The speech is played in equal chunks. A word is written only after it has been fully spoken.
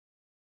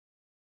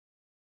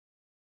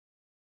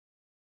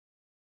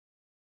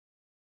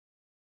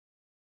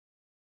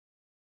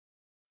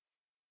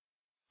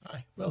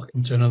Hi,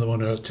 welcome to another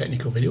one of our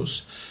technical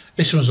videos.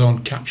 This one's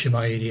on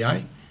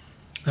CaptureByADI,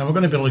 and we're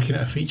going to be looking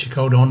at a feature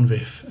called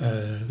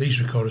Onvif.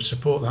 These recorders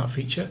support that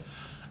feature,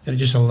 and it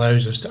just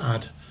allows us to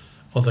add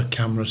other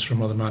cameras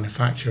from other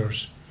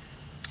manufacturers.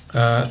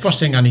 First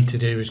thing I need to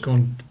do is go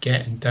and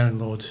get and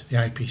download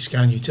the IP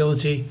scan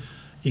utility.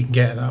 You can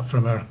get that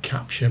from our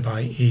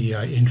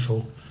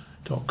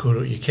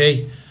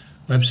CaptureByADIinfo.co.uk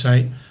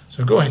website.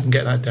 So go ahead and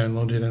get that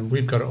downloaded, and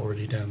we've got it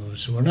already downloaded.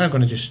 So we're now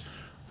going to just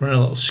run a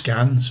little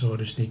scan. So I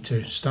just need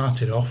to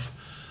start it off.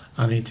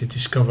 I need to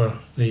discover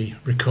the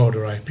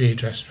recorder IP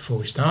address before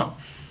we start,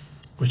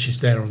 which is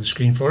there on the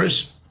screen for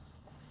us.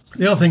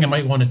 The other thing I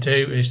might want to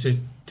do is to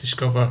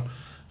discover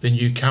the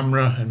new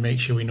camera and make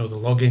sure we know the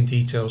login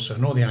details. So I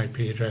know the IP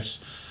address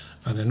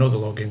and I know the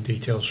login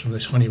details from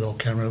this Honeywell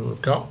camera that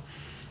we've got.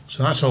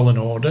 So that's all in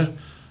order.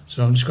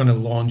 So I'm just going to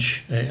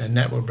launch a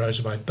network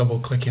browser by double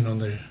clicking on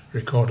the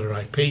recorder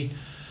IP.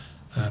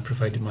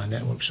 Provided my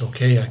network's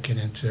okay, I can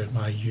enter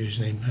my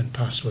username and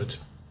password.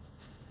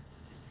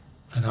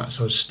 And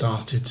that's what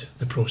started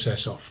the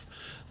process off.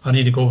 I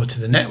need to go over to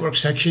the network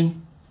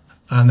section,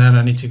 and then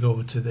I need to go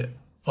over to the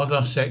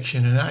other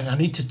section, and I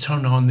need to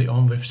turn on the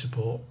Onvif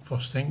support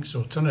first thing.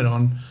 So turn it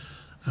on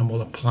and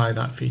we'll apply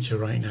that feature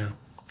right now.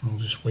 I'll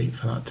just wait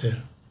for that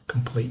to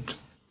complete.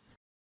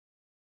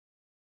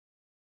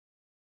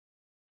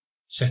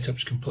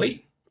 Setup's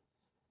complete.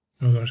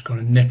 We're just going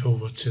to nip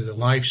over to the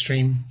live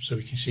stream so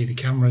we can see the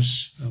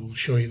cameras, and we'll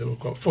show you that we've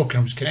got 4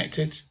 cameras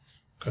connected.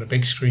 Got a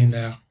big screen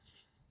there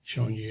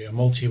showing you a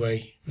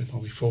multi-way with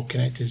only 4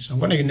 connected. So I'm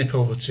going to nip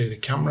over to the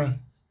camera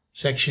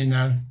section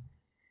now.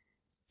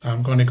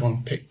 I'm going to go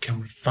and pick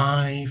camera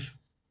 5,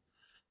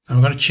 and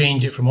I'm going to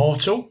change it from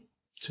auto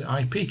to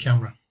IP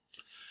camera.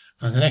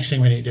 And the next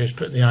thing we need to do is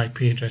put the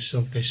IP address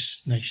of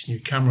this nice new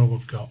camera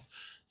we've got.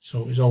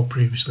 So it was all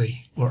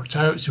previously worked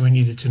out, so we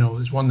needed to know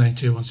there's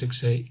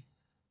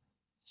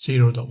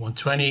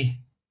 192.168.0.120,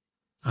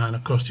 and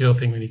of course the other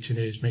thing we need to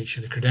do is make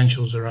sure the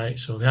credentials are right.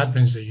 So the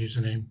admin's the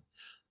username,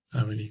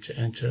 and we need to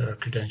enter our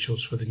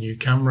credentials for the new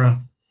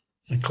camera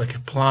and click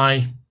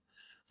apply.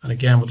 And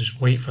again, we'll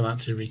just wait for that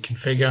to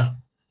reconfigure,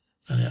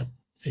 and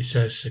it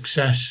says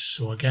success.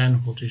 So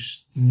again, we'll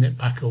just nip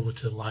back over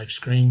to the live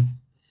screen,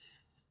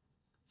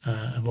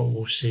 and what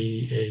we'll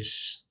see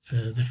is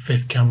the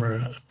 5th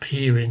camera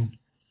appearing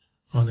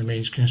on the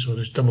main screen. So we'll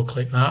just double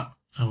click that,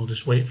 and we'll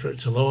just wait for it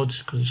to load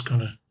because it's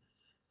going to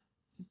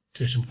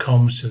do some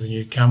comms to the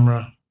new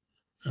camera,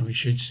 and we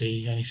should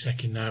see any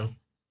second now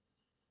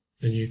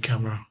the new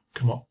camera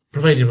come up,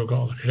 provided we've got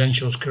all the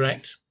credentials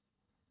correct.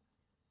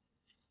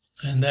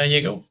 And there you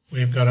go,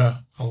 we've got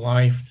a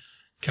live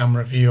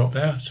camera view up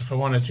there. So if I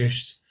want to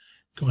just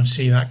go and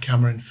see that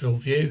camera in full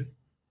view,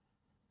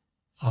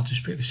 I'll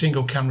just pick the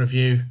single camera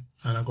view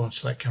and I'll go and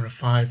select camera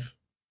 5,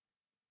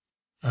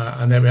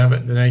 and there we have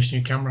it, the nice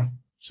new camera.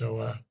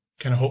 So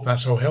kind of hope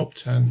that's all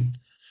helped and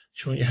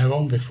showing you how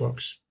Onvif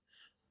works.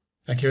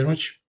 Thank you very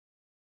much.